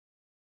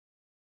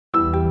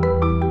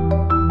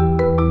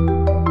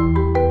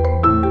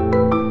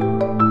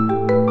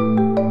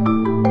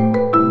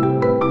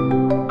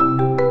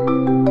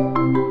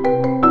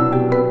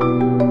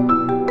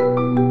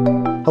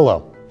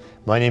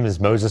My name is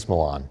Moses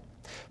Milan.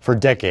 For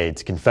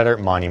decades, Confederate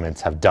monuments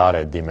have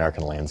dotted the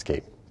American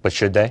landscape. But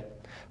should they?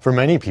 For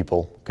many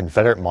people,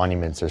 Confederate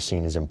monuments are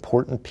seen as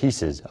important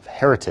pieces of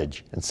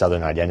heritage and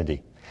Southern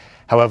identity.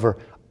 However,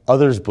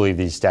 others believe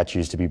these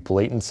statues to be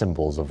blatant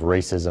symbols of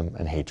racism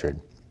and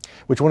hatred.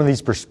 Which one of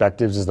these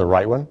perspectives is the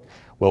right one?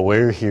 Well,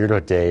 we're here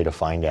today to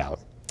find out.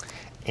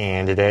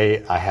 And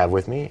today I have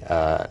with me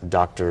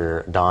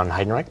Dr. Don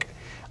Heidenreich,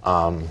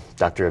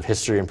 Doctor of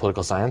History and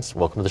Political Science.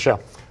 Welcome to the show.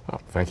 Oh,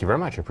 thank you very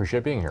much. I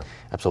appreciate being here.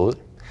 Absolutely.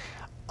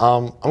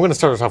 I'm going to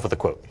start us off with a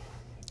quote,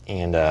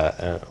 and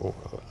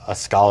a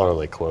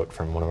scholarly quote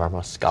from one of our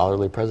most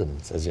scholarly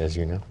presidents, as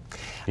you know.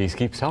 He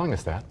keeps telling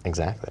us that.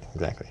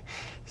 Exactly.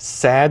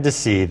 Sad to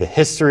see the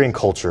history and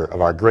culture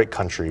of our great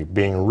country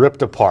being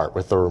ripped apart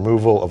with the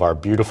removal of our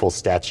beautiful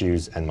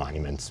statues and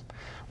monuments.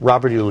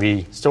 Robert E.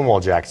 Lee, Stonewall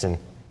Jackson,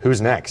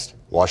 who's next?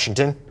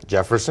 Washington?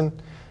 Jefferson?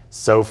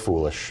 So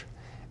foolish.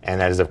 And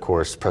that is, of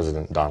course,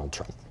 President Donald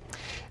Trump.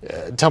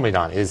 Tell me,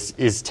 Don,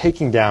 is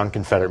taking down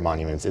Confederate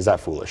monuments, is that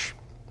foolish?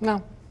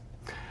 No.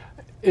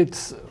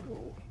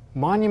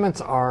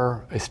 Monuments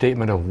are a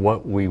statement of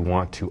what we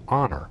want to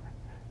honor.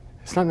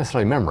 It's not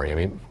necessarily memory. I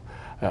mean,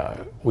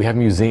 we have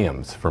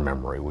museums for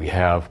memory. We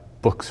have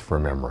books for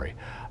memory.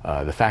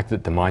 The fact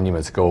that the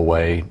monuments go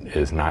away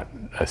is not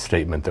a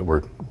statement that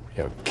we're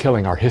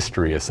killing our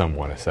history, as some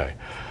want to say.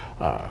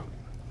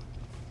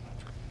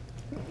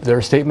 They're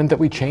a statement that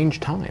we change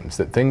times,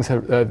 that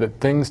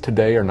things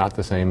today are not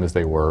the same as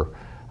they were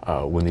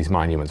when these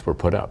monuments were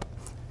put up.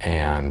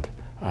 And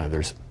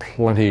there's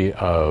plenty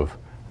of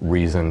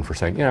reason for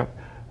saying,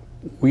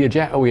 we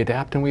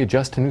adapt and we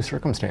adjust to new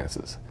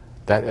circumstances.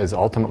 That is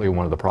ultimately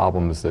one of the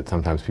problems that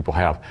sometimes people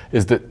have,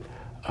 is that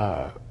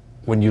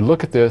when you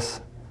look at this,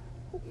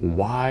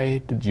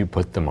 why did you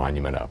put the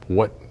monument up?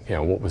 What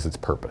was its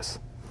purpose?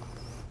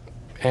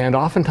 And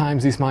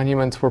oftentimes these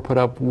monuments were put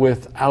up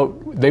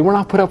they were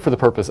not put up for the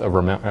purpose of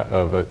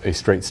a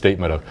straight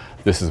statement of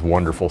this is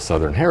wonderful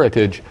Southern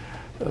heritage.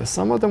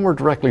 Some of them were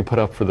directly put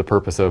up for the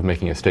purpose of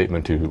making a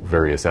statement to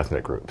various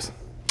ethnic groups.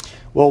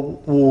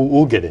 Well,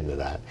 we'll get into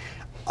that.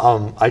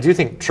 I do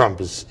think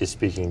Trump is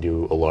speaking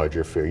to a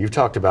larger fear. You've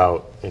talked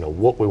about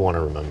what we want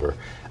to remember.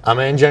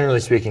 And generally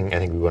speaking, I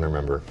think we want to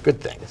remember good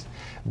things.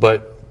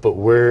 But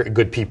we're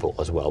good people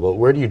as well. But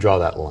where do you draw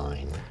that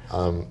line?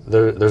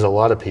 There's a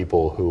lot of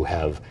people who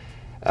have,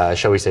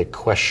 shall we say,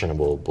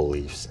 questionable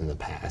beliefs in the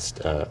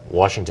past.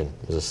 Washington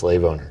was a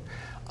slave owner.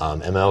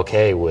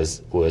 MLK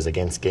was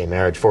against gay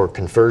marriage for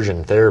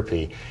conversion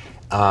therapy.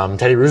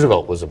 Teddy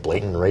Roosevelt was a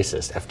blatant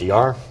racist.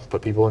 FDR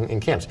put people in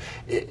camps.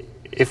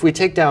 If we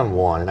take down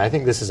one, and I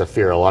think this is a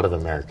fear a lot of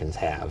Americans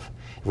have,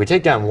 if we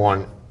take down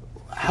one,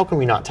 how can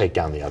we not take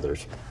down the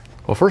others?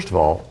 Well, first of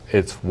all,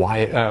 it's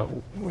why.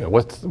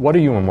 What are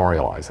you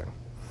memorializing?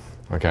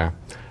 Okay.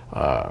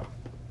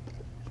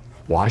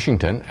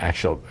 Washington,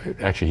 actually,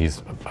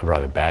 he's a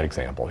rather bad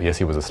example. Yes,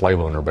 he was a slave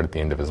owner, but at the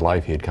end of his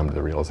life, he had come to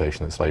the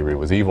realization that slavery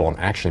was evil, and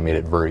actually in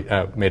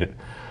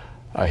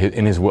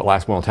his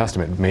last will and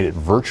testament, made it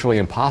virtually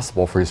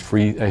impossible for his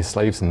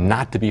slaves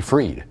not to be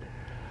freed.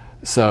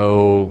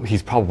 So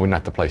he's probably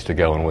not the place to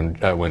go. And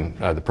when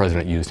the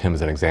president used him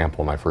as an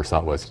example, my first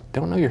thought was,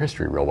 don't know your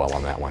history real well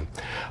on that one.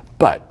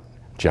 But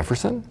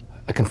Jefferson,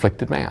 a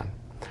conflicted man.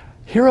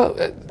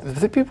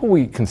 The people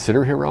we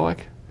consider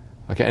heroic,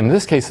 okay, and in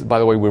this case, by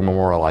the way, we're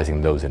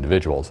memorializing those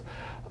individuals.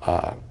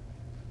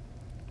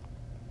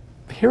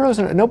 Heroes,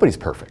 nobody's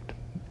perfect,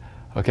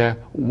 okay?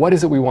 What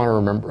is it we want to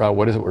remember?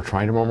 What is it we're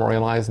trying to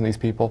memorialize in these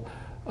people?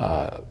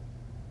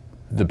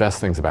 The best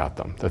things about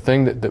them, the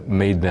thing that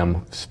made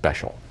them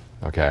special,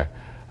 okay?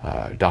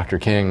 Dr.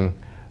 King,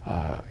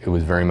 it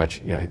was very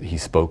much, he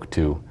spoke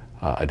to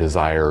a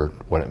desire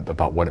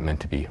about what it meant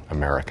to be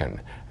American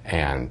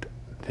and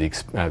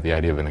the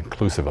idea of an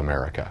inclusive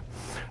America.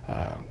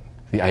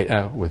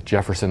 With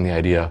Jefferson, the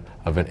idea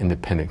of an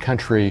independent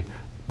country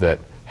that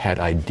had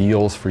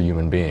ideals for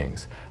human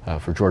beings.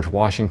 For George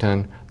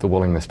Washington, the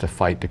willingness to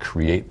fight to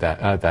create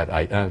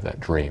that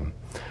dream.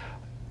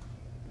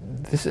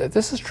 This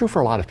is true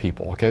for a lot of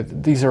people. Okay,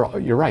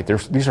 you're right.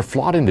 These are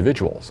flawed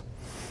individuals.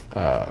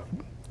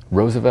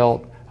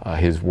 Roosevelt,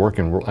 his work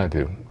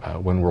to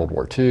win World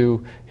War II,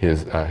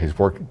 his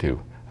work to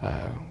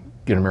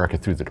get America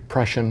through the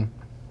Depression.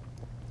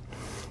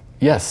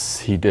 Yes,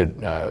 he did.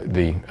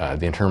 The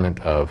internment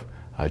of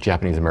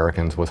Japanese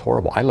Americans was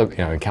horrible. I live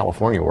in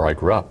California, where I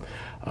grew up.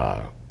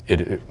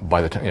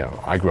 By the time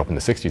I grew up in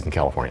the '60s in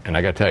California, and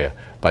I got to tell you,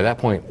 by that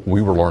point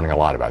we were learning a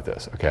lot about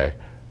this. Okay,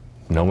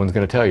 no one's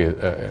going to tell you.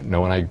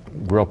 No one I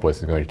grew up with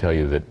is going to tell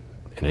you that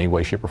in any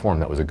way, shape, or form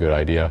that was a good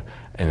idea,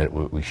 and that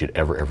we should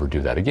ever do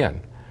that again.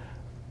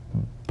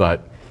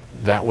 But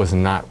that was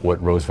not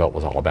what Roosevelt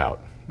was all about.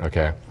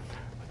 Okay,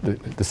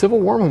 the Civil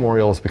War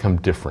memorials become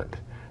different,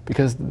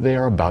 because they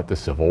are about the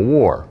Civil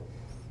War,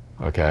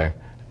 okay?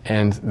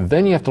 And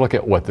then you have to look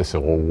at what the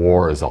Civil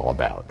War is all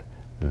about.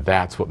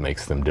 That's what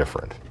makes them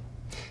different.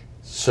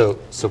 So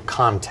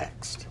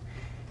context.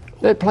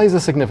 It plays a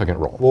significant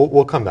role.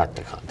 We'll come back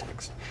to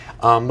context.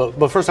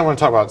 But first I want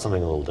to talk about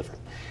something a little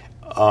different.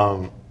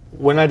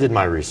 when I did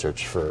my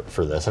research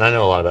for this, and I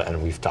know a lot about,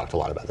 and we've talked a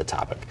lot about the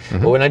topic,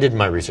 but when I did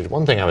my research,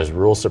 one thing I was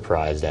real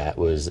surprised at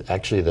was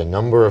actually the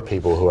number of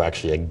people who are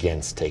actually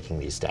against taking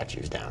these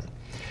statues down.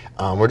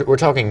 We're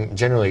talking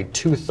generally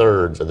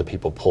 2/3 of the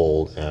people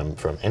polled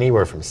from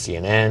anywhere from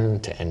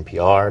CNN to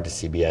NPR to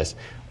CBS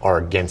are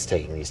against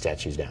taking these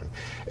statues down.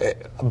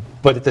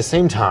 But at the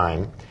same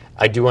time,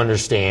 I do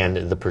understand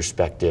the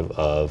perspective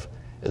of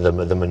the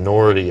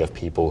minority of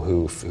people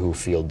who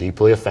feel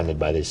deeply offended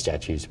by these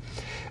statues.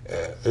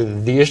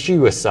 The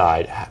issue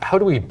aside, how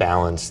do we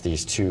balance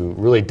these two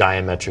really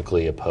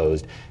diametrically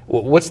opposed?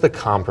 What's the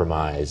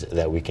compromise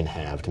that we can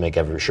have to make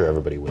sure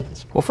everybody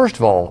wins? Well, first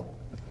of all,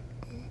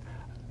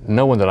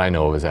 no one that I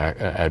know of is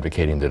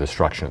advocating the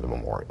destruction of the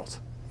memorials.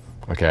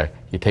 Okay,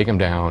 you take them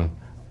down,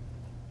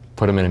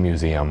 put them in a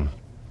museum.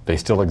 They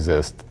still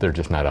exist. They're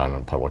just not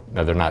on public.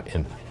 No, they're not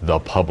in the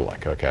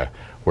public. Okay,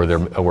 where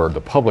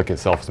the public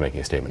itself is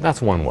making a statement.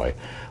 That's one way.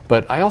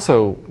 But I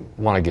also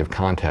want to give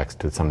context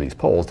to some of these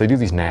polls. They do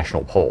these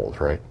national polls,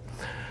 right?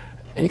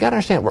 And you got to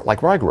understand,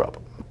 like where I grew up.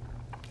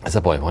 As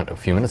a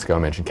few minutes ago, I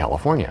mentioned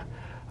California.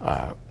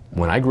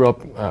 When I grew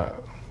up,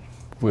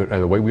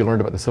 the way we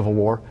learned about the Civil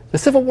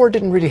War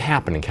didn't really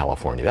happen in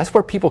California. That's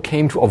where people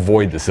came to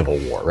avoid the Civil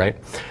War, right?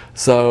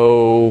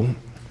 So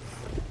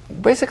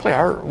basically,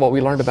 what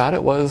we learned about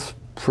it was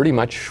pretty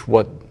much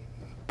what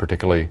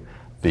particularly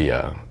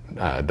the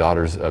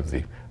daughters of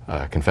the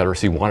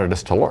Confederacy wanted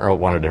us to learn, or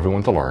wanted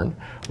everyone to learn,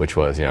 which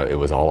was, it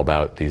was all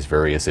about these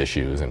various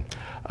issues, and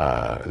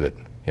that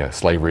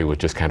slavery was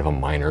just kind of a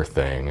minor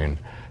thing,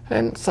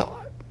 and so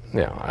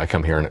I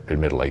come here, and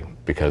admittedly,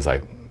 because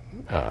I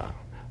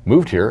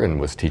moved here and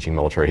was teaching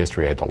military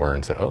history, I had to learn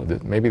and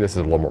said, maybe this is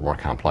a little bit more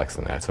complex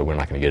than that. So we're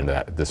not going to get into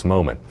that at this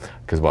moment,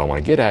 because what I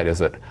want to get at is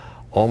that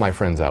all my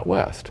friends out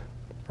west,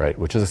 right,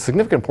 which is a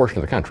significant portion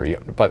of the country,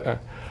 but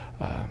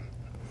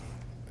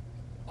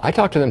I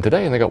talked to them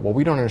today, and they go, well,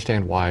 we don't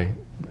understand why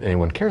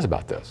anyone cares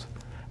about this.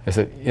 I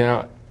said,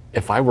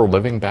 if I were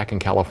living back in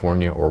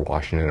California or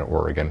Washington or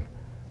Oregon,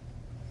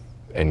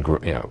 and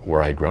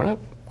where I'd grown up,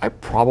 I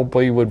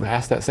probably would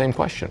ask that same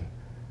question.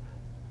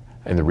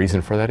 And the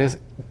reason for that is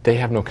they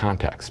have no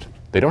context.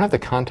 They don't have the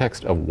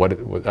context of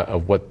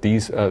what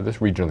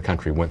this region of the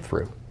country went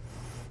through.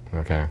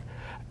 Okay,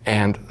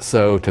 and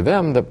so to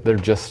them, they're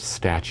just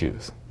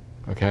statues.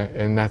 Okay,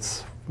 and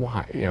that's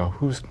why,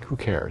 who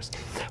cares?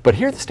 But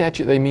here, the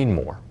statue, they mean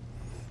more.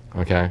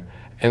 Okay,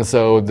 and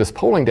so this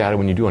polling data,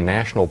 when you do a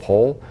national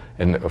poll,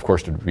 and of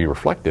course to be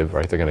reflective,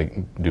 right, they're going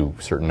to do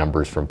certain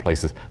numbers from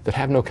places that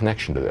have no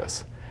connection to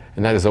this.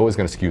 And that is always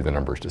going to skew the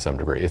numbers to some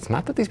degree. It's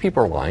not that these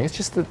people are lying, it's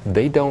just that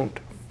they don't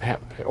have,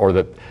 or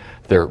that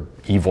they're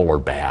evil or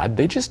bad.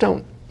 They just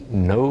don't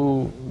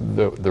know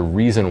the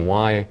reason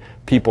why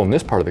people in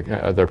this part of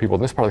there are people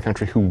in this part of the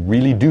country who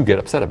really do get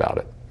upset about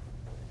it.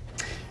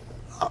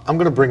 I'm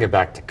going to bring it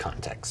back to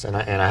context, and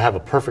I have a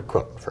perfect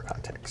quote for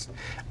context.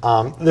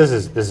 This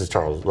is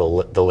Charles,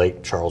 the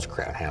late Charles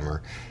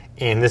Krauthammer,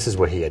 and this is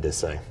what he had to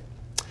say.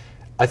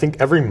 I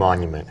think every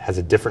monument has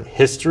a different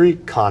history,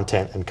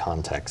 content, and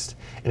context.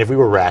 And if we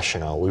were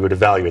rational, we would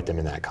evaluate them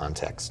in that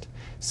context.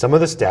 Some of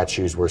the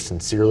statues were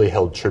sincerely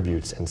held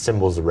tributes and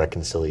symbols of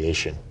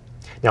reconciliation.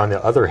 Now, on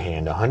the other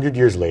hand, 100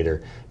 years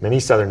later, many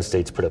southern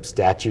states put up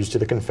statues to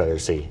the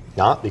Confederacy,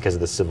 not because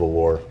of the Civil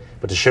War,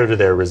 but to show to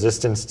their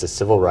resistance to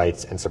civil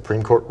rights and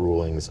Supreme Court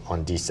rulings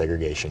on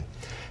desegregation.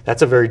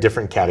 That's a very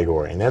different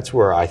category, and that's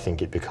where I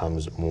think it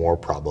becomes more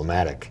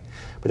problematic.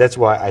 But that's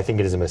why I think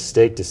it is a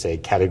mistake to say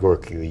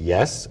categorically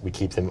yes, we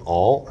keep them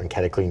all, and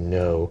categorically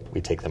no, we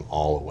take them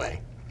all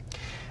away.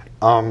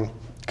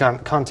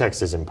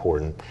 Context is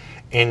important.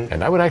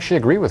 And I would actually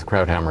agree with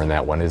Krauthammer in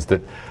that one, is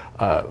that,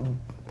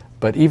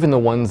 but even the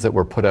ones that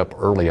were put up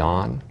early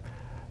on,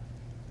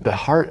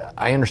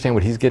 I understand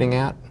what he's getting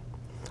at,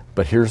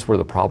 but here's where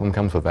the problem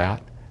comes with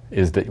that,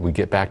 is that we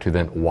get back to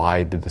then,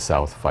 why did the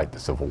South fight the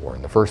Civil War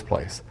in the first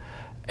place?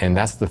 And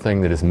that's the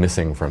thing that is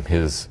missing from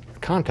his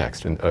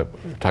context. And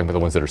talking about the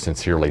ones that are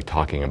sincerely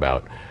talking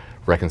about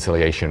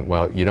reconciliation,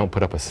 well, you don't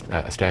put up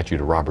a statue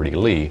to Robert E.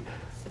 Lee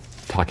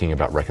talking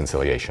about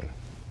reconciliation.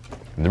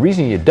 And the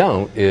reason you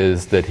don't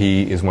is that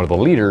he is one of the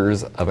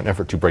leaders of an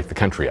effort to break the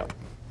country up.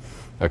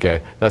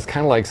 Okay, that's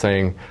kind of like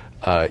saying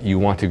you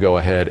want to go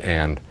ahead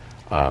and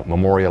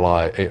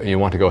memorialize, you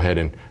want to go ahead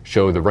and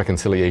show the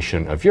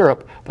reconciliation of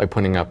Europe by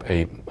putting up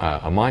a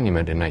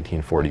monument in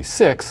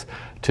 1946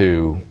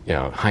 to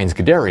Heinz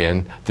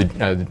Guderian, the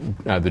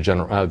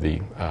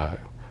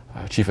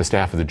chief of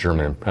staff of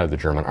the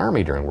German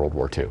army during World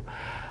War II.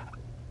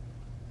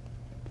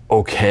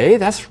 Okay,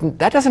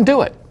 that doesn't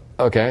do it.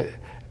 Okay,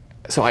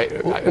 so I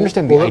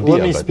understand the idea.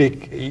 Let me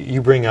speak.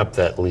 You bring up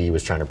that Lee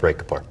was trying to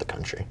break apart the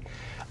country.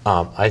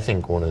 I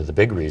think one of the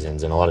big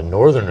reasons, and a lot of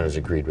Northerners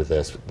agreed with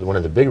this, one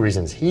of the big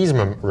reasons he's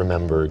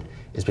remembered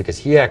is because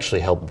he actually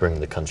helped bring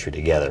the country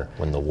together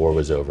when the war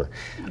was over.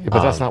 Yeah,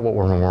 but that's not what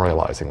we're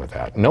memorializing with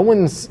that. No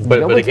one's. But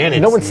again,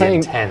 it's the saying,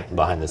 intent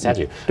behind the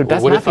statue.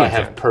 That's what not if the I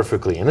intent. have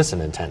perfectly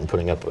innocent intent in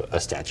putting up a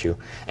statue?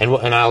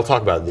 And I'll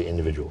talk about the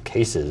individual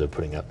cases of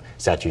putting up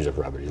statues of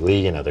Robert E.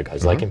 Lee and other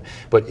guys like him.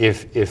 But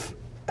if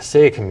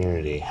say a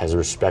community has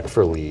respect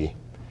for Lee,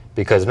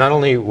 because not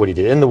only what he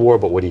did in the war,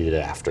 but what he did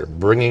after,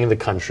 bringing the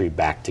country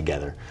back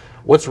together.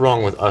 What's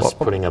wrong with us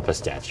putting up a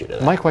statue to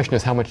that? My question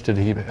is, how much did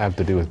he have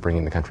to do with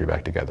bringing the country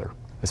back together,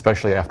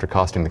 especially after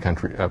costing the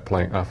country,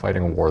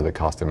 fighting a war that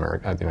cost the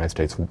United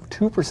States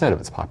 2% of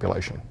its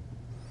population?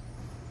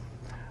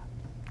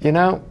 You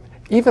know,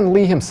 even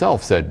Lee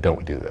himself said,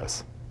 don't do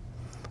this.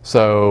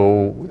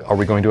 So are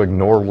we going to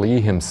ignore Lee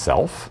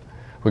himself?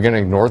 We're going to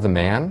ignore the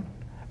man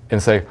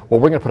and say, well,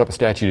 we're going to put up a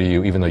statue to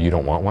you even though you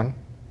don't want one?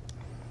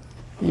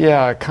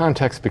 Yeah,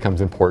 context becomes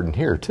important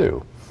here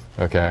too,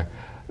 okay?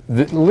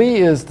 Lee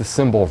is the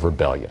symbol of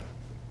rebellion.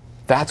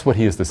 That's what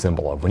he is the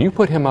symbol of. When you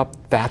put him up,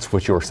 that's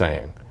what you're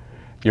saying.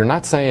 You're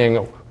not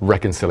saying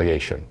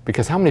reconciliation,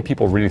 because how many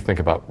people really think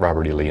about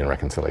Robert E. Lee and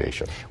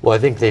reconciliation? Well, I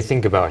think they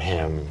think about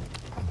him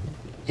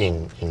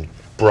in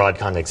broad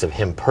context of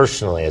him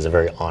personally as a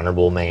very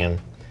honorable man,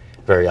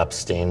 very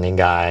upstanding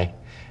guy,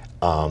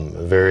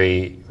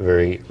 very,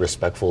 very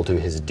respectful to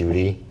his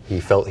duty. He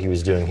felt he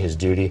was doing his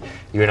duty.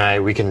 You and I,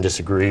 we can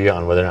disagree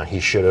on whether or not he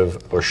should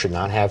have or should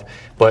not have,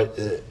 but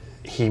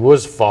he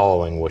was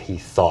following what he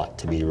thought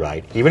to be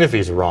right, even if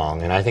he's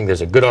wrong. And I think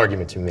there's a good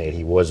argument to be made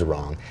he was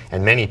wrong,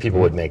 and many people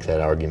would make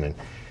that argument.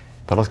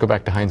 But let's go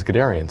back to Heinz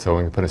Guderian. So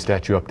we can put a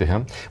statue up to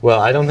him? Well,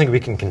 I don't think we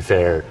can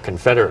compare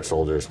Confederate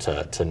soldiers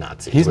to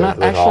Nazis. He's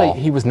not actually.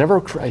 He was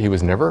never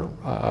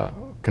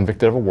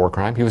convicted of a war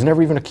crime. He was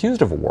never even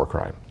accused of a war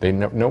crime.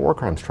 No war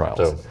crimes trials.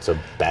 So it's a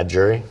bad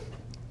jury?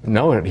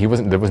 No, he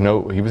wasn't.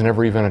 He was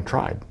never even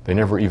tried. They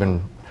never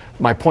even.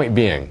 My point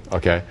being,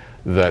 okay,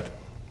 that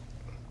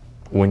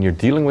when you're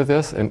dealing with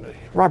this, and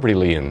Robert E.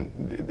 Lee and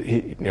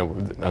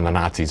the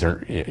Nazis,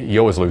 you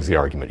always lose the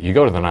argument. You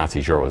go to the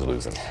Nazis, you're always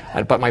losing.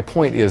 But my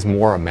point is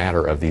more a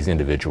matter of these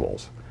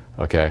individuals.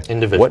 Okay,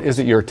 what is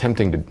it you're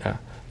attempting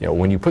to?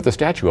 When you put the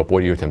statue up,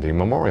 what are you attempting to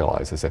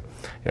memorialize? Is it,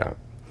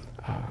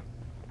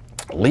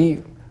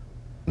 Lee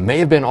may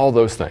have been all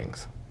those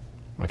things.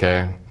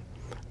 Okay,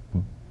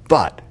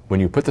 but when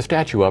you put the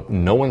statue up,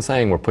 no one's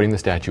saying we're putting the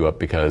statue up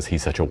because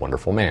he's such a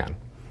wonderful man.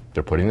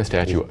 They're putting the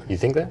statue up. You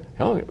think that?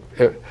 Oh,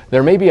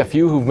 there may be a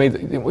few who've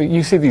made,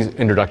 you see these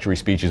introductory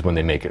speeches when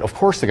they make it. Of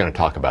course they're going to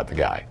talk about the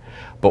guy.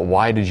 But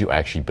why did you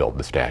actually build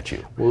the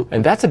statue? Well,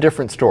 and that's a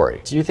different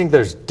story. Do you think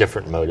there's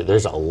different motives?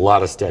 There's a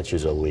lot of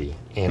statues of Lee.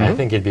 And I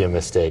think it'd be a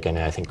mistake, and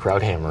I think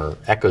Krauthammer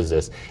echoes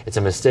this. It's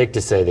a mistake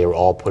to say they were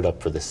all put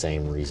up for the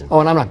same reason. Oh,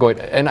 and I'm not going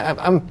to, and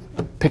I'm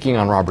picking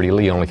on Robert E.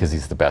 Lee only because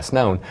he's the best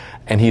known.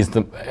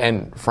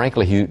 And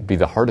frankly, he'd be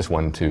the hardest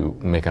one to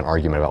make an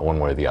argument about one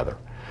way or the other.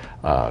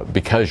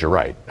 Because you're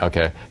right,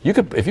 okay?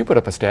 If you put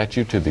up a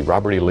statue to the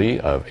Robert E. Lee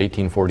of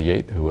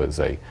 1848, who was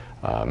a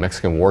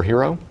Mexican war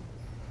hero,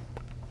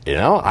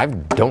 I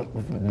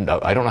don't know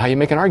how you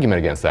make an argument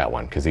against that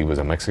one, because he was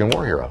a Mexican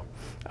war hero.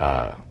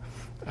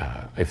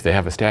 If they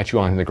have a statue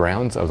on the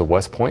grounds of the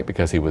West Point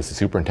because he was the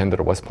superintendent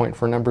at West Point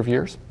for a number of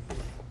years,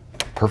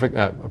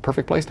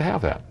 perfect place to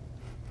have that,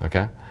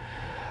 okay?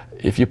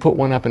 If you put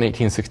one up in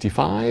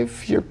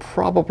 1865, you're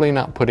probably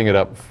not putting it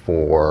up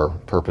for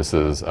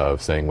purposes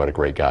of saying what a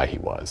great guy he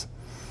was.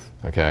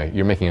 Okay,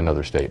 you're making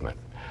another statement.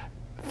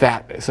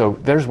 So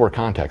there's where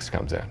context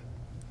comes in.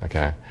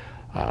 Okay,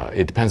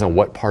 it depends on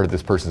what part of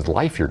this person's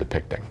life you're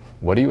depicting.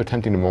 What are you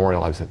attempting to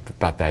memorialize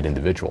about that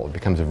individual? It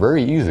becomes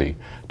very easy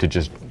to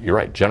just, you're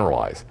right,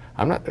 generalize.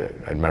 I'm not. As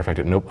a matter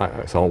of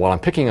fact, so while I'm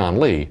picking on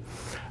Lee,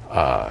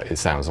 it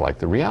sounds like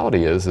the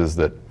reality is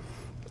that.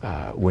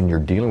 When you're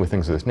dealing with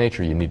things of this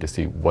nature, you need to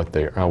see what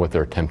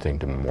they're attempting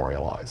to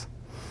memorialize.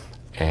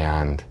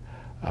 And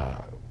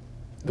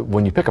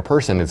when you pick a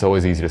person, it's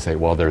always easy to say,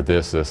 well, they're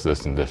this,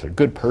 and this. A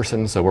good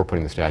person, so we're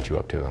putting the statue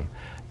up to them.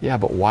 Yeah,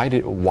 but why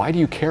do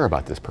you care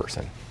about this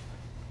person?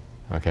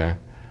 Okay?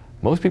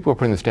 Most people who are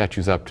putting the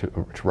statues up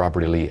to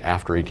Robert E. Lee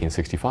after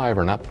 1865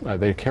 are not,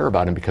 they care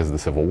about him because of the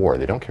Civil War.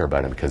 They don't care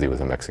about him because he was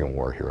a Mexican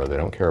war hero. They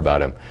don't care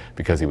about him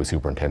because he was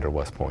superintendent of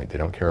West Point. They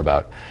don't care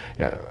about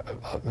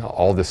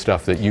all this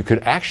stuff that you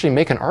could actually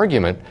make an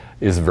argument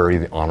is very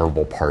the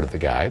honorable part of the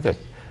guy. That.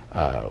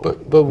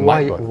 But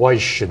why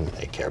shouldn't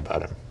they care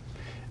about him?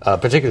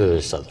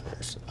 Particularly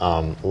Southerners.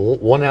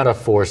 1 out of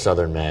 4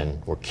 Southern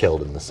men were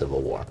killed in the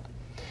Civil War.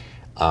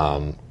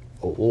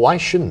 Why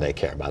shouldn't they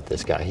care about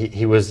this guy?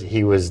 He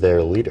was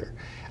their leader.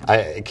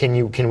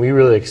 Can we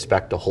really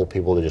expect the whole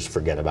people to just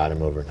forget about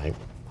him overnight?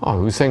 Oh,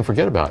 who's saying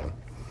forget about him?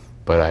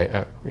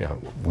 But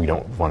we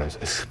don't want to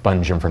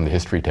expunge him from the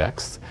history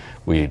texts.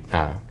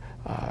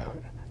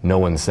 No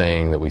one's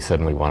saying that we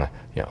suddenly want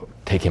to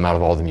take him out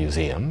of all the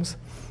museums.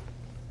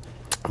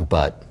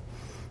 But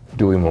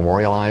do we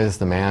memorialize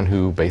the man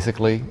who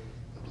basically,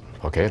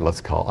 okay, let's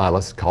call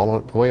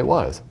it the way it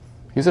was.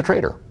 He was a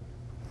traitor.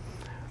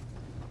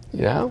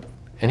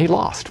 And he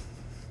lost.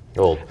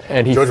 Well,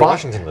 and George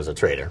Washington was a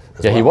traitor.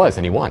 He was,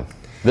 and he won.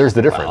 There's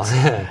the difference.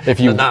 Well, if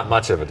you not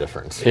much of a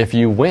difference. If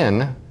you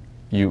win,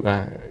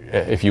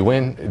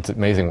 it's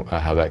amazing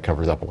how that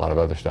covers up a lot of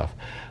other stuff.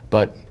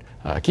 But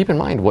keep in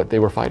mind what they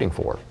were fighting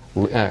for.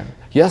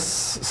 Yes,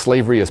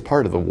 slavery is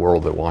part of the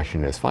world that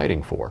Washington is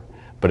fighting for,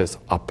 but it's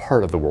a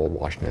part of the world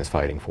Washington is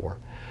fighting for.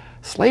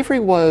 Slavery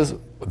was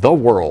the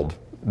world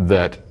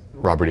that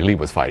Robert E. Lee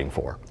was fighting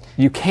for.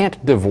 You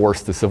can't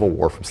divorce the Civil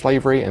War from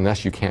slavery, and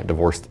thus you can't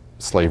divorce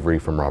slavery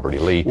from Robert E.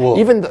 Lee. Well,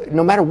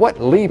 no matter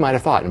what Lee might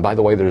have thought, and by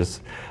the way,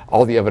 there's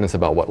all the evidence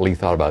about what Lee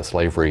thought about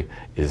slavery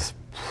is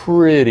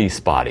pretty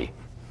spotty.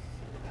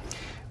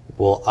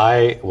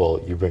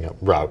 Well, you bring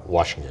up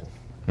Washington.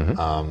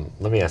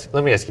 Mm-hmm.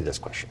 Let me ask you this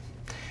question,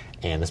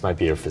 and this might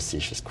be a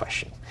facetious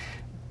question.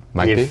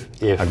 Might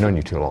be. I've known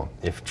you too long.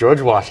 If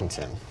George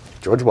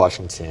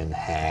Washington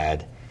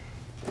had,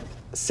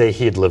 say,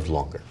 he had lived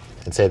longer,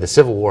 and say the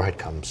Civil War had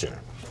come sooner,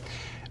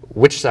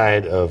 which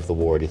side of the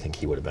war do you think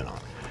he would have been on?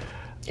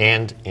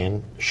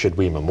 And should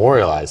we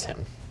memorialize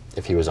him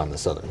if he was on the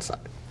southern side?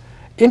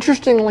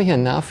 Interestingly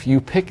enough, you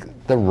pick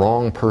the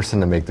wrong person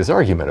to make this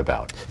argument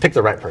about. Pick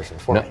the right person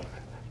for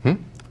me.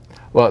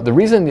 Well, the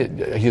reason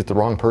he's the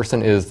wrong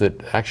person is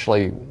that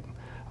actually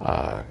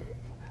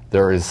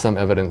there is some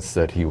evidence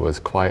that he was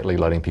quietly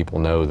letting people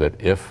know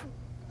that if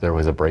there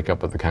was a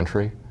breakup of the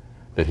country,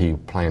 that he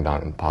planned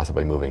on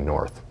possibly moving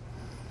north,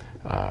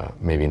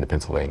 maybe into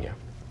Pennsylvania.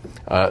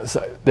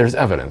 So there's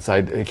evidence.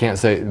 I can't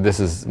say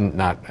this is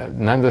none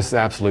of this is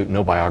absolute.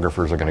 No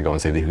biographers are going to go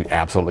and say that he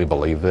absolutely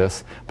believed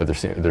this, but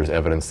there's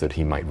evidence that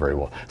he might very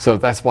well. So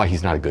that's why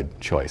he's not a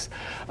good choice.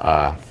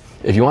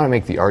 If you want to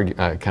make the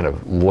kind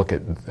of look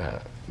at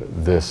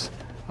this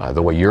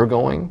the way you're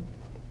going,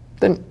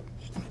 then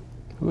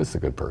who is the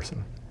good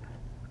person?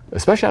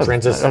 Especially out of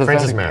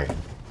Francis Marion,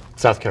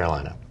 South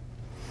Carolina.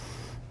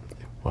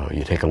 Well,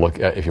 you take a look.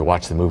 If you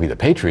watch the movie The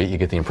Patriot, you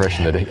get the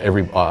impression that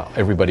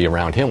everybody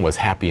around him was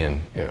happy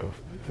and,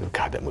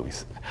 God, that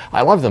movie's.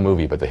 I love the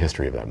movie, but the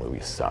history of that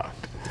movie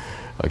sucked.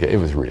 Okay, it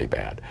was really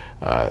bad.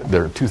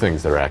 There are two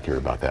things that are accurate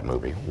about that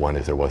movie. One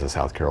is there is a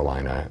South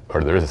Carolina,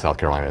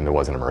 and there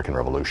was an American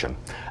Revolution.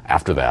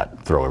 After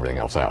that, throw everything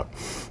else out.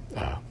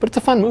 But it's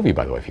a fun movie,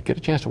 by the way. If you get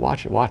a chance to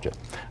watch it, watch it.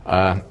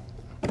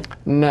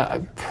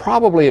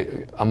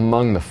 Probably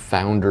among the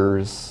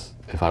founders,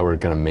 if I were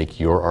going to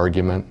make your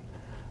argument,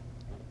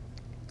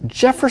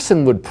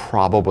 Jefferson would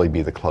probably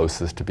be the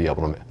closest to be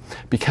able to,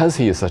 because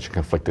he is such a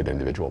conflicted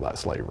individual about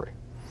slavery.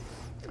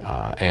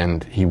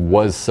 And he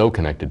was so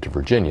connected to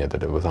Virginia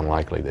that it was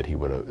unlikely that he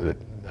would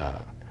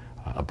have,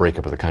 a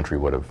breakup of the country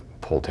would have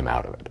pulled him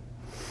out of it.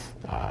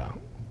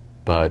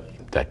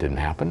 But that didn't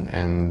happen,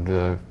 and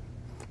the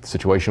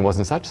situation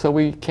wasn't such, so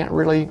we can't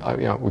really,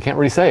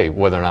 say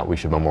whether or not we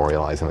should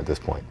memorialize him at this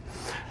point.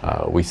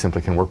 We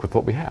simply can work with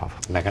what we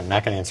have. Not going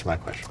to answer my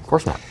question. Of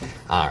course not.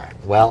 All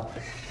right. Well,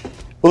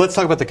 let's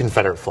talk about the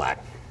Confederate flag.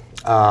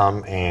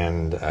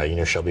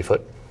 Shelby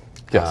Foote.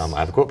 Yes. I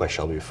have a quote by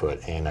Shelby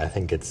Foote, and I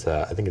think it's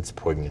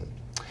poignant.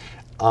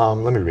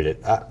 Let me read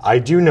it. I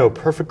do know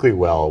perfectly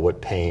well what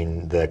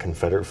pain the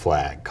Confederate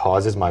flag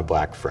causes my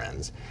black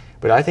friends,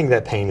 but I think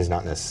that pain is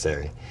not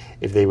necessary.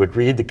 If they would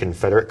read the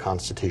Confederate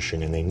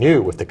Constitution and they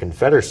knew what the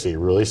Confederacy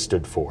really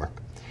stood for.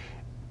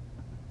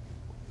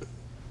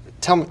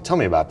 Tell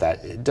me about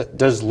that.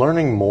 Does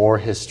learning more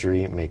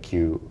history make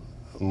you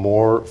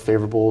more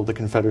favorable to the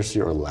Confederacy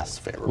or less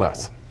favorable?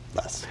 Less.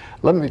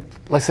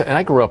 Less. And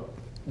I grew up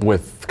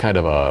with kind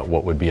of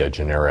what would be a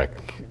generic,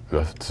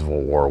 the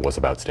Civil War was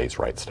about states'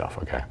 rights stuff,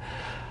 okay?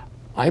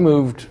 I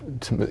moved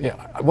to,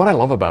 what I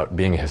love about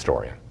being a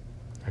historian,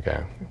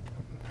 okay,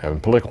 a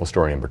political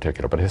historian in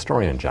particular, but a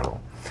historian in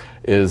general,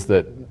 is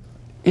that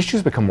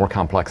issues become more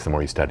complex the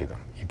more you study them.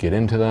 You get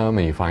into them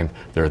and you find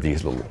there are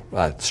these little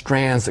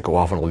strands that go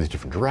off in all these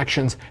different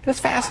directions, and it's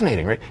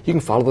fascinating, right? You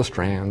can follow the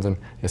strands, and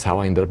it's how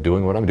I ended up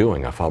doing what I'm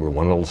doing. I followed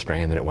one little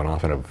strand and it went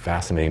off in a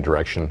fascinating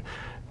direction,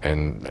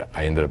 and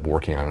I ended up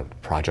working on a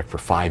project for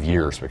 5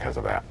 years because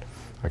of that,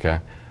 okay?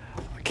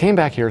 I came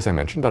back here, as I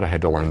mentioned, but I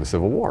had to learn the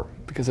Civil War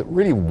because it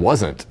really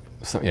wasn't,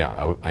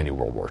 I knew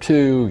World War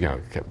II,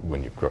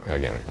 when you grow up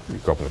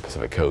on the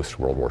Pacific Coast,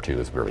 World War II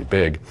is really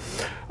big.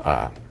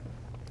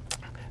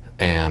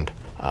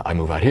 I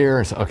move out here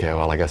and say, okay,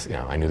 well, I guess,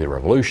 I knew the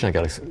Revolution, I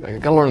got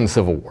to learn the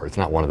Civil War. It's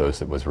not one of those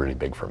that was really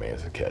big for me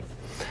as a kid.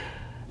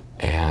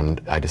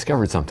 And I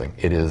discovered something.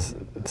 It is,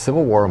 the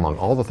Civil War, among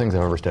all the things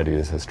I've ever studied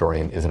as a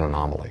historian, is an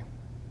anomaly.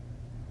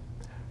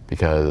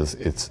 Because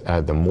it's,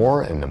 the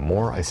more and the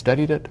more I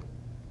studied it,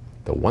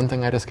 the one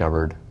thing I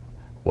discovered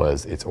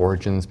was its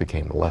origins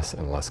became less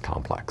and less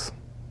complex.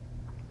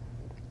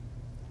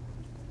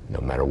 No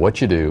matter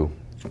what you do,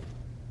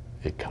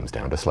 it comes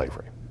down to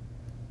slavery.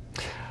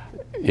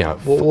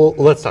 Well,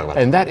 let's talk about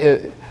and that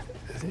is,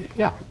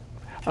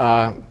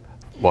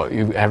 well,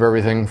 you have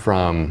everything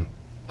from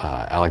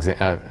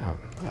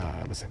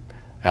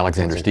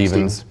Alexander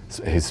Stevens,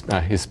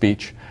 his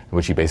speech, in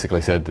which he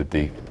basically said that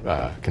the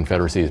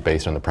Confederacy is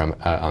based on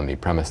the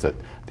premise that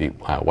the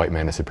white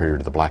man is superior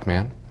to the black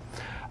man.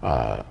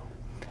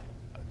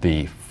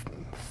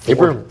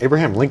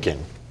 Abraham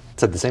Lincoln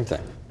said the same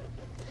thing.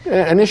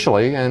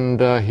 Initially, and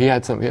he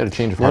had a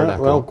change of heart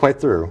after all. Quite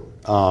through.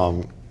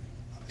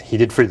 He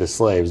did free the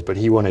slaves, but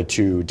he wanted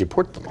to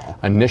deport them all.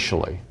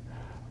 Initially.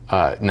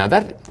 Now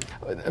that,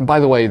 by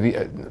the way,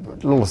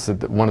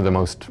 one of the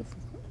most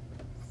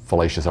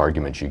fallacious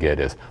arguments you get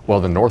is, well,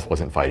 the North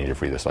wasn't fighting to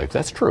free the slaves.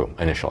 That's true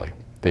initially.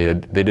 They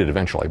did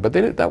eventually, but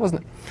that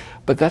wasn't.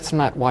 But that's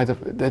not why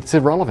that's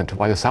irrelevant to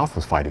why the South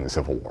was fighting the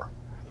Civil War.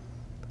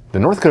 The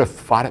North could have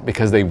fought it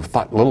because they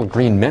thought little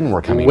green men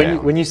were coming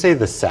down. When you say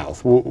the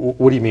South,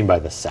 what do you mean by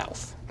the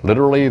South?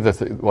 Literally,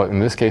 in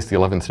this case, the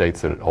 11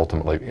 states that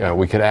ultimately,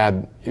 we could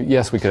add,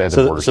 yes, we could add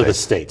the border states. So the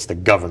states, the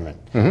government.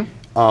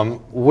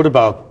 What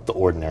about the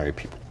ordinary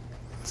people?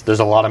 So there's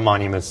a lot of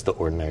monuments to the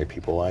ordinary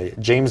people.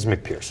 James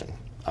McPherson,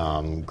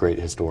 great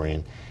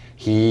historian,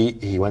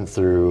 he went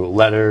through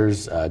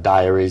letters,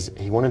 diaries.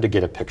 He wanted to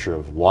get a picture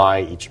of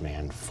why each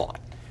man fought.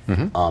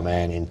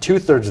 And in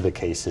 2/3 of the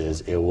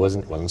cases, it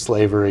wasn't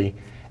slavery,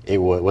 it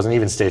wasn't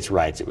even states'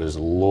 rights. It was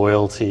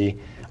loyalty,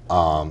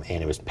 and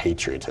it was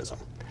patriotism.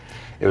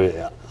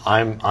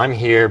 I'm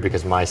here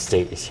because my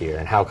state is here,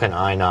 and how can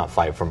I not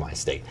fight for my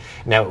state?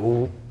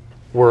 Now,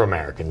 we're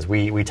Americans.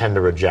 We tend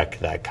to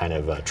reject that kind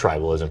of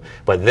tribalism,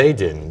 but they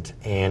didn't.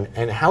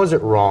 And how is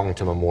it wrong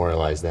to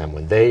memorialize them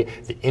when the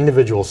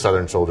individual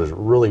Southern soldiers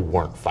really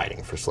weren't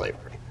fighting for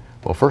slavery?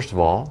 Well, first of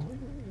all,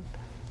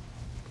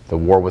 the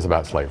war was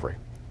about slavery.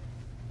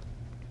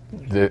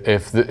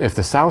 If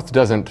the South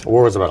doesn't... The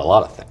war was about a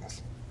lot of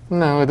things.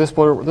 No, this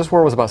war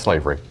was about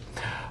slavery.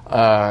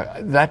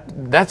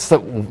 That's the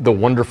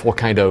wonderful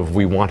kind of,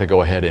 we want to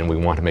go ahead and we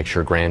want to make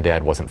sure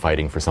Granddad wasn't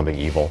fighting for something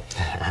evil.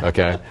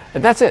 Okay?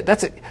 And that's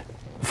it.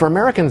 For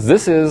Americans,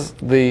 this is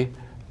the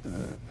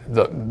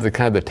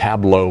kind of the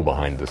tableau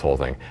behind this whole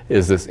thing,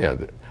 is this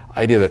the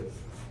idea that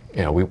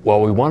we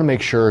want to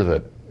make sure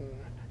that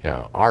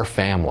our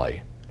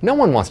family, no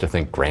one wants to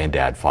think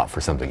Granddad fought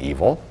for something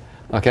evil.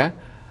 Okay?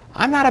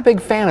 I'm not a big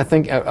fan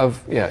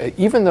of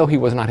even though he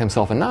was not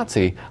himself a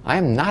Nazi, I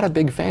am not a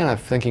big fan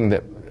of thinking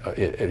that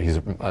he's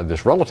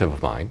this relative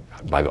of mine.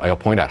 By the way, I'll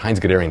point out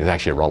Heinz Guderian is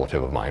actually a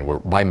relative of mine. We're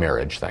by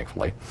marriage,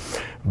 thankfully.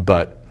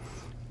 But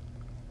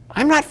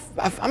I'm not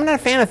a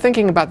fan of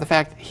thinking about the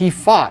fact he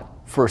fought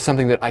for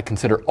something that I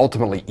consider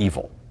ultimately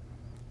evil.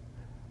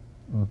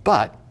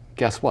 But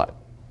guess what?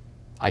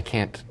 I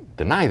can't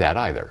deny that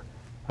either.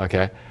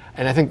 Okay?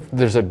 And I think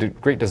there's a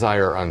great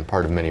desire on the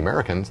part of many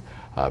Americans,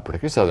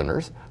 particularly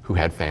Southerners, who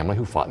had family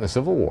who fought in the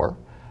Civil War,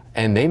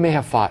 and they may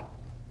have fought,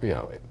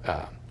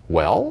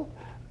 well,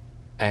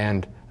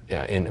 and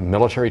in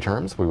military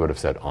terms, we would have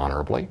said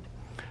honorably,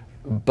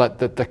 but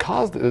that the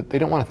cause, they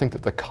don't want to think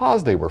that the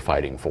cause they were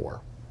fighting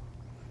for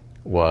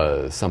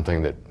was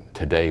something that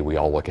today we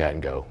all look at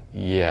and go,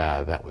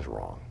 yeah, that was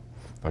wrong.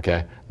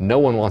 Okay? No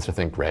one wants to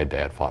think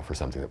Granddad fought for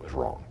something that was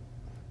wrong.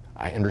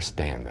 I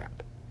understand that.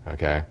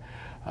 Okay?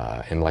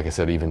 And like I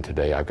said, even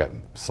today, I've got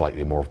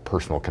slightly more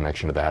personal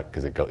connection to that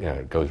because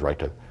it goes right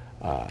to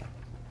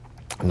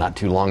not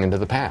too long into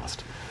the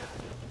past.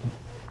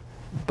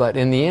 But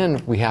in the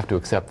end, we have to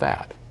accept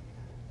that.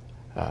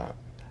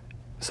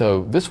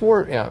 So this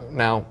war,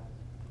 now,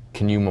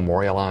 can you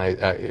memorialize?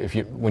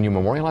 When you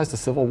memorialize the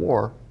Civil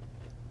War,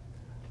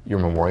 you're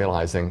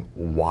memorializing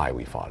why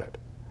we fought it.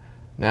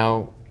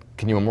 Now,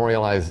 can you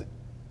memorialize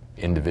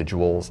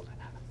individuals?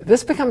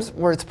 This becomes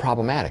where it's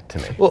problematic to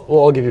me. Well,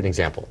 I'll give you an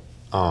example.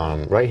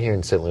 Right here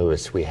in St.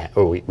 Louis,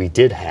 we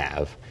did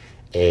have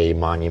a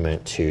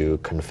monument to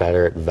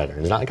Confederate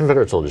veterans, not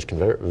Confederate soldiers,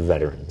 Confederate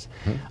veterans.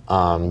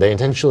 They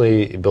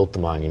intentionally built the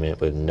monument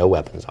with no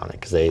weapons on it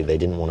because they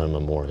didn't want to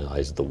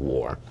memorialize the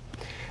war.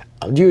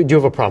 Do you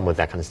have a problem with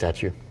that kind of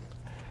statue?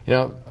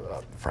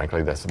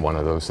 Frankly, that's one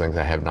of those things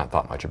I have not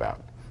thought much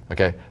about.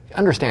 Okay,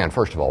 understand,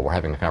 first of all, we're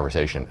having a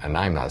conversation, and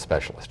I'm not a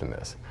specialist in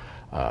this.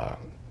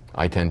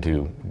 I tend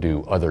to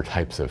do other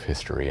types of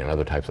history and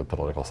other types of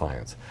political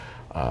science.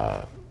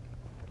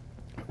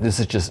 This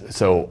is just,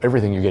 so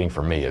everything you're getting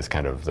from me is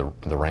kind of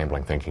the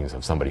rambling thinkings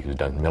of somebody who's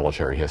done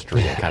military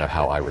history and kind of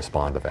how I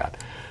respond to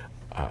that.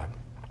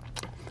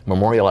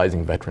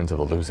 Memorializing veterans of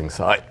the losing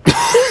side.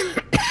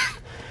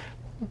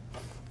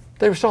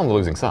 They were still on the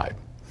losing side.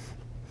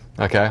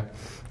 Okay?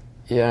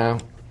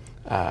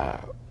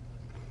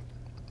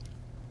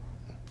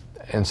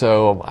 And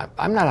so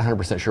I'm not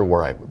 100% sure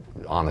where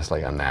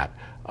honestly, on that.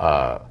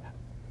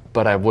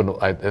 But in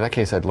that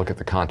case, I'd look at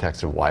the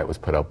context of why it was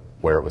put up,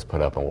 where it was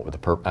put up, and what was the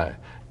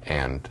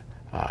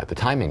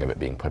timing of it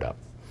being put up.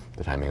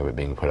 The timing of it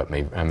being put up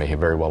may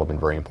very well have been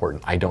very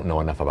important. I don't know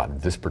enough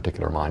about this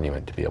particular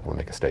monument to be able to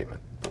make a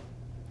statement.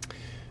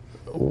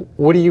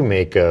 What do you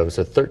make of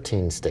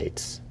 13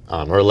 states,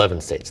 or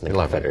 11 states in the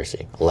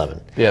Confederacy?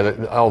 11. Yeah,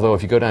 although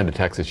if you go down to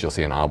Texas, you'll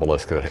see an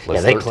obelisk that lists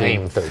 13. They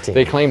claim 13.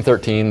 They claim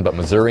 13, but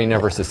Missouri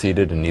never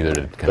seceded, and neither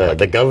did Kentucky.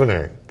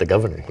 The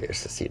governor here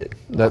seceded.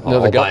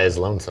 All by his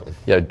lonesome.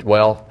 Yeah,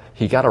 well,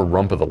 he got a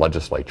rump of the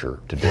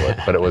legislature to do it,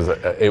 but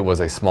it was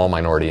a small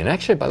minority. And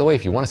actually, by the way,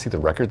 if you want to see the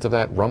records of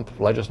that rump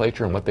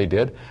legislature and what they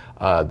did,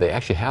 they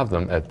actually have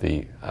them at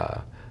the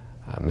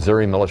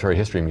Missouri Military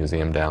History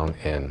Museum down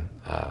in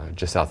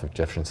just south of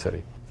Jefferson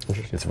City.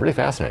 It's really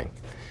fascinating.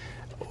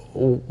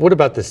 what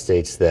about the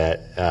states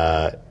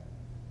that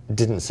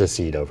didn't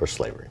secede over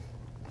slavery?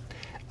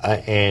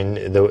 And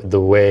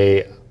the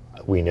way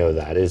we know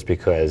that is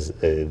because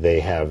they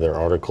have their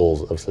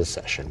articles of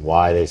secession,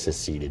 why they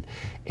seceded.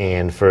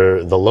 And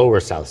for the lower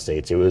South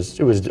states, it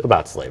was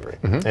about slavery,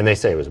 and they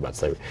say it was about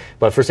slavery.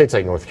 But for states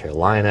like North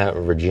Carolina,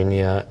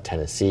 Virginia,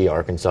 Tennessee,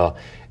 Arkansas,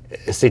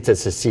 states that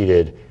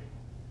seceded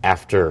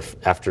after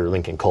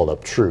Lincoln called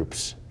up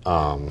troops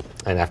and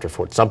after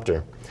Fort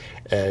Sumter,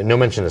 no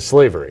mention of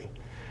slavery.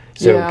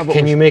 So Yeah,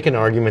 can you make an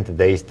argument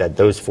that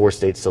those 4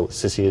 states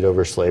seceded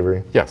over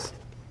slavery? Yes,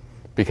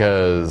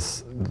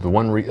 because the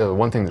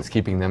one thing that's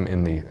keeping them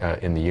in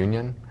the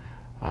Union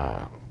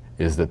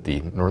is that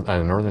the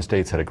northern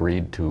states had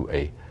agreed to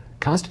a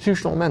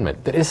constitutional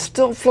amendment that is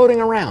still floating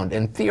around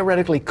and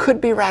theoretically could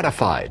be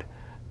ratified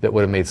that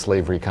would have made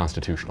slavery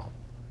constitutional,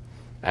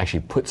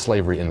 actually put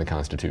slavery in the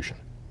Constitution.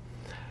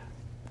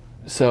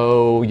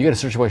 So you get a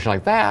situation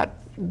like that,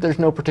 there's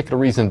no particular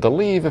reason to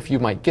leave if you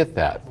might get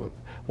that.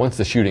 Once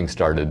the shooting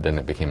started, then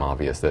it became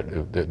obvious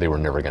that they were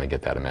never going to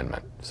get that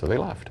amendment, so they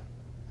left.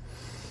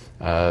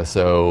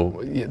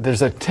 So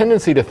there's a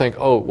tendency to think,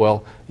 oh,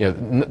 well,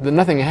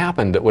 nothing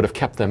happened that would have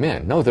kept them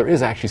in. No, there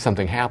is actually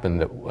something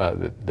happened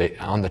that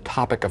on the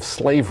topic of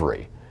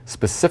slavery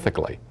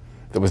specifically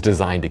that was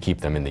designed to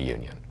keep them in the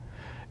Union.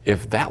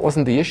 If that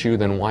wasn't the issue,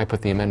 then why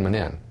put the amendment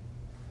in?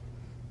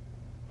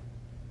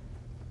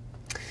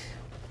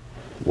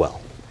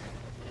 Well,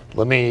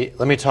 let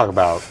me talk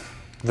about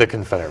the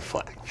Confederate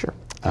flag. Sure.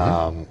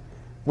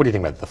 What do you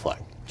think about the flag?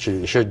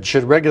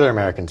 Should regular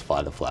Americans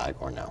fly the flag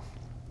or no?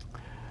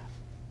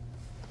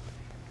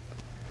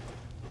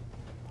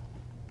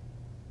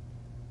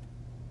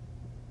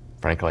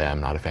 Frankly, I'm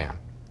not a fan.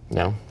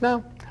 No?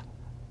 No.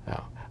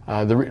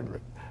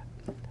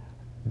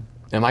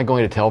 Am I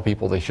going to tell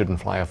people they shouldn't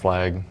fly a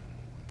flag?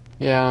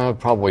 Yeah,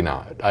 probably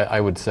not.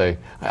 I would say,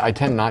 I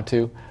tend not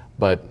to,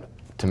 but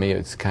to me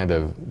it's kind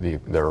of,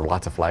 there are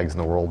lots of flags in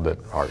the world that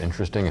are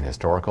interesting and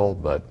historical,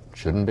 but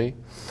shouldn't be.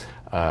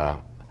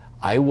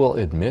 I will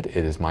admit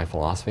it is my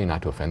philosophy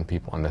not to offend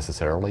people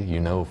unnecessarily. You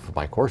know from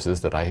my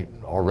courses that I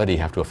already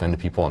have to offend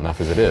people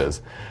enough as it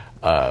is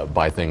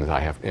by things I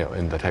have,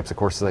 in the types of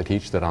courses I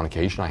teach, that on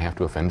occasion I have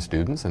to offend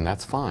students, and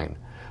that's fine.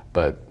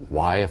 But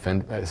why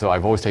offend? So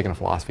I've always taken a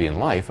philosophy in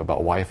life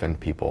about why offend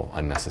people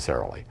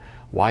unnecessarily.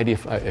 Why do you,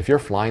 if you're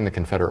flying the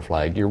Confederate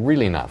flag, you're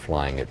really not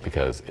flying it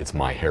because it's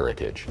my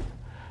heritage.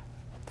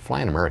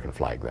 Fly an American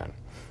flag then,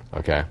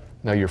 okay?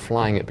 Now you're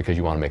flying it because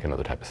you want to make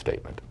another type of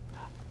statement.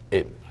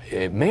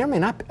 It may or may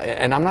not,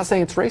 and I'm not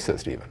saying it's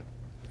racist even,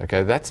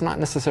 okay? That's not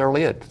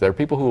necessarily it. There are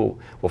people who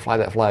will fly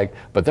that flag,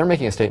 but they're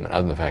making a statement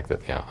other than the fact that,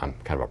 I'm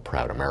kind of a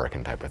proud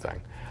American type of thing.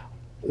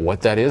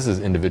 What that is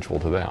individual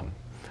to them.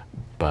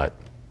 But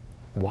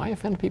why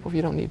offend people if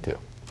you don't need to?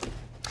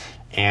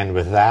 And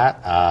with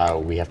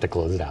that, we have to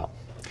close it out.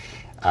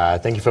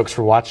 Thank you folks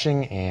for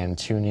watching, and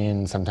tune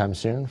in sometime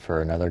soon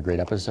for another great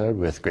episode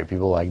with great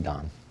people like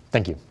Don.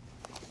 Thank you.